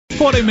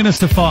14 minutes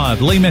to 5.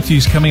 Lee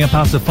Matthews coming up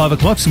after 5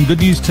 o'clock. Some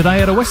good news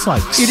today out of West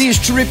Lakes. It is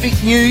terrific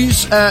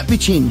news.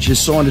 Mitch Hinge has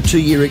signed a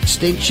 2-year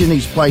extension.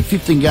 He's played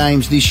 15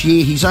 games this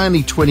year. He's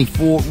only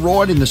 24,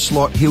 right in the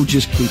slot. He'll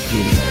just keep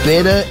getting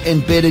better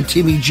and better,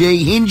 Timmy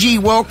G. Hingy,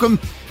 welcome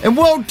and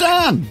well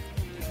done.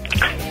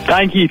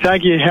 Thank you.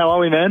 How are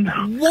we, man?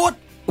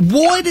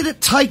 Why did it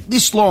take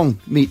this long,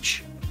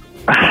 Mitch?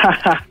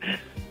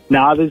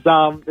 No, there's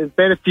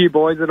been a few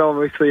boys that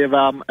obviously have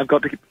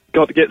got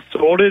to get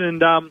sorted,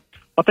 and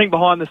I think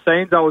behind the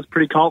scenes I was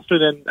pretty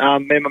confident,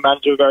 and me and my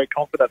manager were very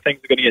confident that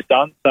things were going to get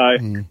done.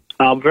 So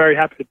I'm very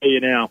happy to be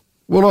here now.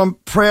 Well, I'm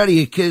proud of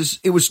you because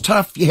it was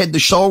tough. You had the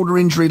shoulder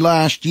injury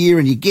last year,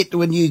 and you get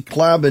to a new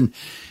club, and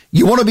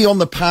you want to be on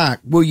the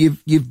park. Well,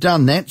 you've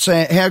done that.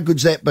 So how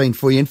good's that been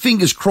for you? And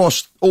fingers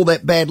crossed, all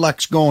that bad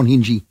luck's gone,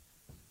 Hingy.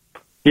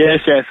 Yes.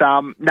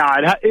 No,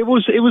 it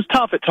was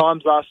tough at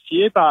times last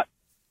year, but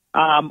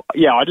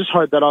I just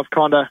hope that I've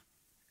kind of,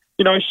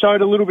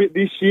 showed a little bit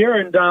this year,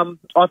 and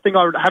I think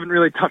I haven't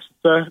really touched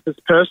the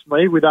surface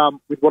personally with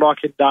what I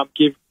can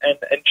give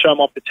and show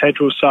my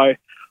potential. So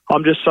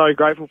I'm just so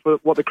grateful for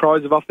what the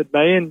Crows have offered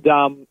me, and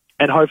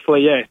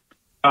hopefully,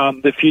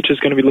 the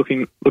future's going to be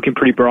looking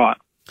pretty bright.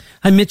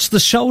 Hey, Mitch, the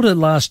shoulder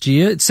last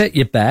year, it set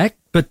you back,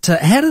 but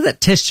how did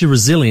that test your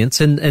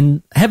resilience?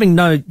 And having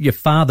known your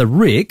father,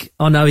 Rick,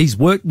 I know he's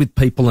worked with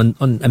people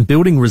and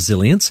building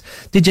resilience.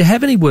 Did you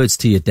have any words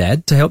to your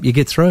dad to help you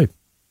get through?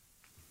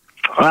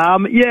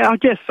 Yeah, I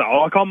guess so.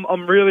 Like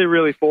I'm really,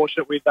 really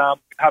fortunate with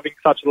having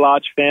such a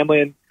large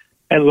family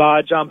and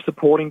large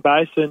supporting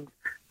base, and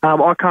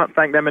I can't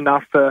thank them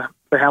enough for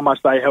how much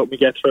they helped me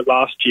get through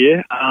last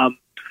year.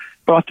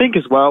 But I think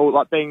as well,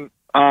 like being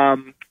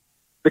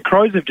the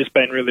Crows have just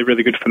been really,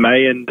 really good for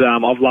me, and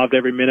I've loved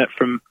every minute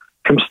from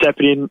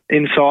stepping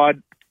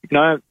inside,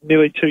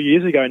 nearly 2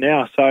 years ago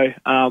now. So,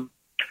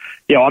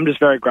 I'm just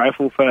very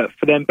grateful for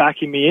them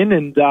backing me in,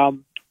 and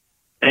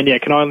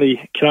can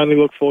only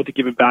look forward to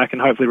giving back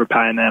and hopefully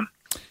repaying them.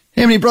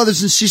 How many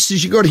brothers and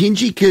sisters you got,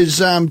 Hingy? Because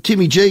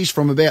Timmy G's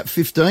from about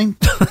 15.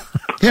 How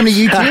many are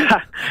you, Tim?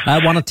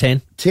 1 of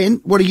 10. 10.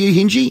 What are you,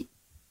 Hingy?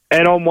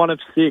 And I'm 1 of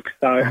 6,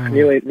 so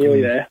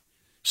nearly there.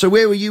 So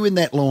where were you in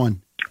that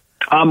line?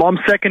 I'm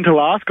second to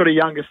last, got a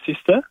younger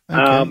sister.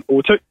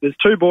 Okay. There's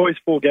 2 boys,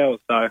 4 girls,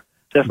 so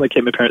definitely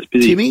keep my parents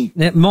busy. Timmy?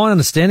 Now, my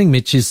understanding,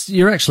 Mitch, is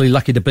you're actually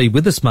lucky to be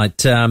with us,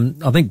 mate.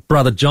 I think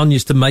Brother John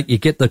used to make you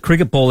get the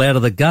cricket ball out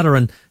of the gutter,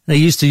 and he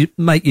used to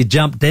make you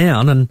jump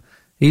down, and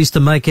he used to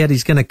make out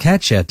he's going to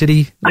catch you. Did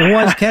he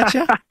always catch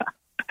you?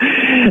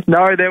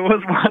 No, there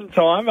was one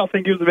time, I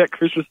think it was about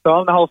Christmas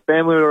time, the whole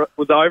family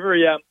was over.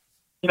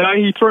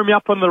 He threw me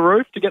up on the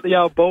roof to get the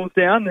old balls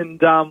down, and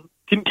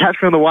didn't catch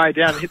me on the way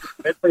down. Hit the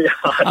cement pretty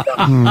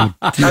hard.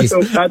 That's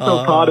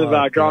all part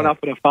of growing up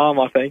on a farm,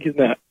 I think,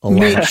 isn't it?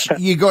 Mitch,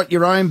 you got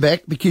your own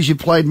back because you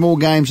played more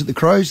games at the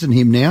Crows than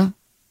him now.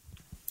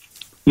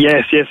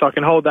 Yes, I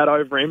can hold that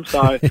over him,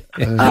 so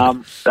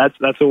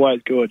that's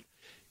always good.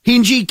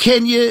 Hingy,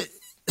 can you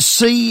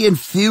see and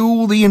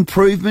feel the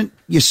improvement?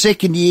 Your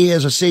second year,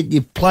 as I said,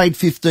 you played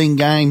 15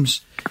 games.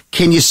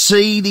 Can you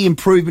see the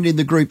improvement in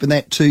the group in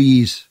that 2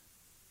 years?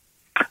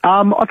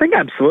 I think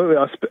absolutely.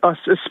 I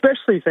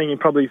especially seeing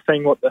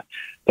what the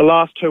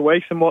last 2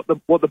 weeks and what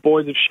the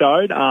boys have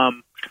showed.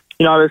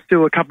 There's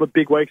still a couple of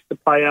big weeks to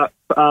play out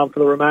for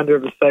the remainder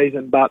of the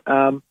season, but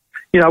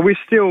we're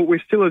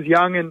still as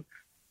young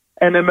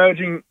and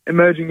emerging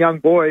young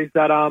boys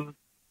that I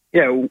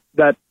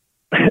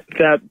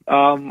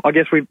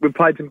guess we've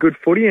played some good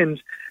footy,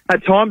 and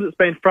at times it's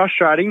been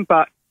frustrating,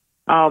 but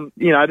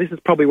this is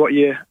probably what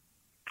you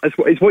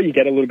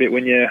get a little bit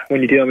when you're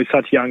dealing with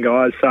such young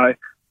guys. So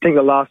I think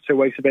the last 2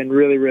 weeks have been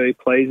really, really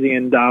pleasing,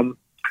 and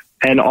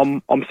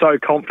I'm so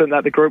confident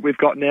that the group we've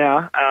got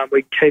now,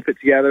 we keep it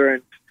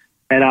together,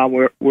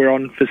 and we're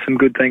on for some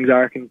good things, I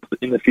reckon,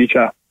 in the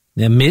future.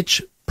 Now,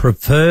 Mitch,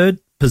 preferred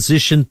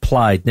position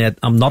played. Now,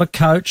 I'm not a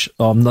coach.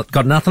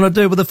 Got nothing to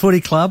do with the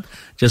footy club.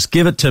 Just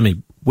give it to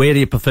me. Where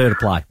do you prefer to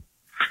play?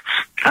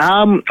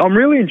 I'm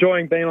really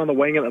enjoying being on the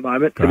wing at the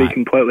moment, to be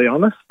completely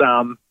honest.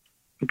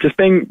 Just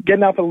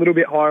getting up a little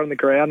bit higher on the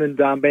ground and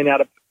being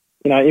able to,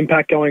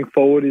 impact going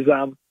forward is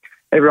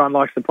everyone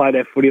likes to play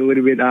their footy a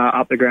little bit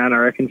up the ground, I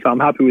reckon. So I'm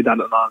happy with that at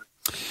the moment.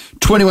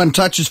 21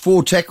 touches,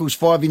 4 tackles,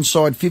 5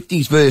 inside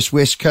 50s versus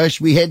West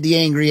Coast. We had the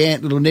angry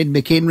ant, little Ned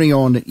McHenry,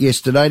 on it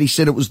yesterday. He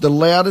said it was the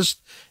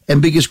loudest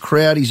and biggest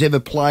crowd he's ever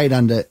played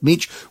under.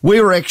 Mitch, we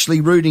were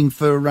actually rooting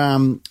for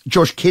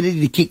Josh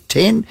Kennedy to kick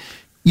 10.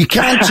 You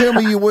can't tell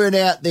me you weren't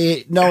out there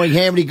knowing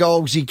how many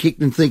goals he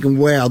kicked and thinking,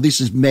 wow, this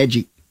is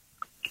magic.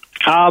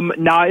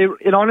 No,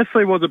 it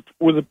honestly was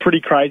a pretty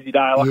crazy day.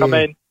 I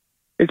mean,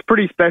 it's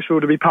pretty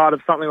special to be part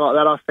of something like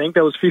that. I think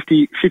there was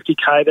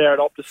 50k there at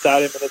Optus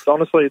Stadium, and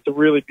it's a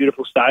really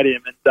beautiful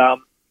stadium.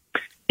 And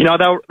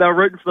they were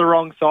rooting for the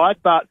wrong side,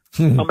 but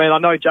I mean, I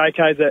know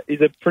JK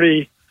is a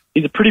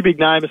pretty big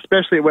name,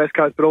 especially at West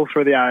Coast, but all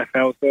through the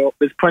AFL. So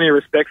there's plenty of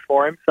respect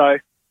for him. So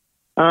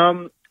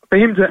for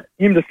him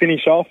to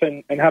finish off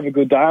and have a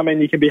good day, I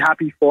mean, you can be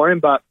happy for him,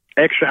 but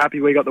extra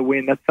happy we got the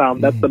win. That's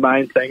the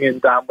main thing,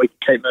 and we can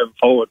keep moving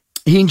forward.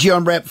 Hingy,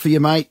 I'm wrapped for you,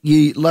 mate.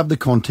 You love the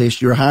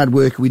contest. You're a hard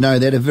worker. We know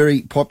that. A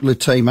very popular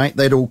team, mate.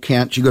 That all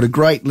counts. You've got a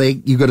great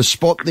leg. You've got a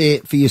spot there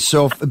for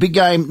yourself. A big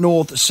game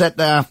north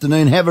Saturday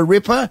afternoon. Have a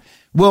ripper.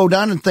 Well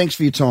done, and thanks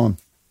for your time.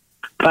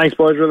 Thanks,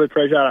 boys. Really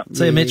appreciate it.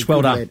 See you, Mitch.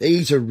 Well done. Lad.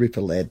 He's a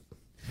ripper, lad.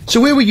 So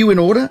where were you in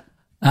order?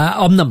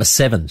 I'm number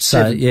 7.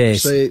 So, yeah.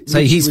 So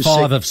he's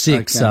 5 of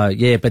 6. Okay. So,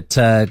 yeah, but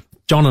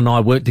John and I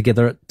worked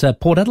together at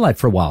Port Adelaide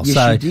for a while. Yes,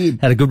 so you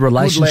did. had a good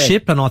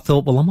relationship, and I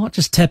thought, well, I might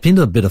just tap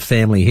into a bit of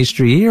family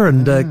history here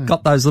and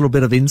got those little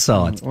bit of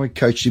insights. I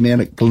coached him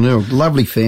out at Glenelg. Lovely family.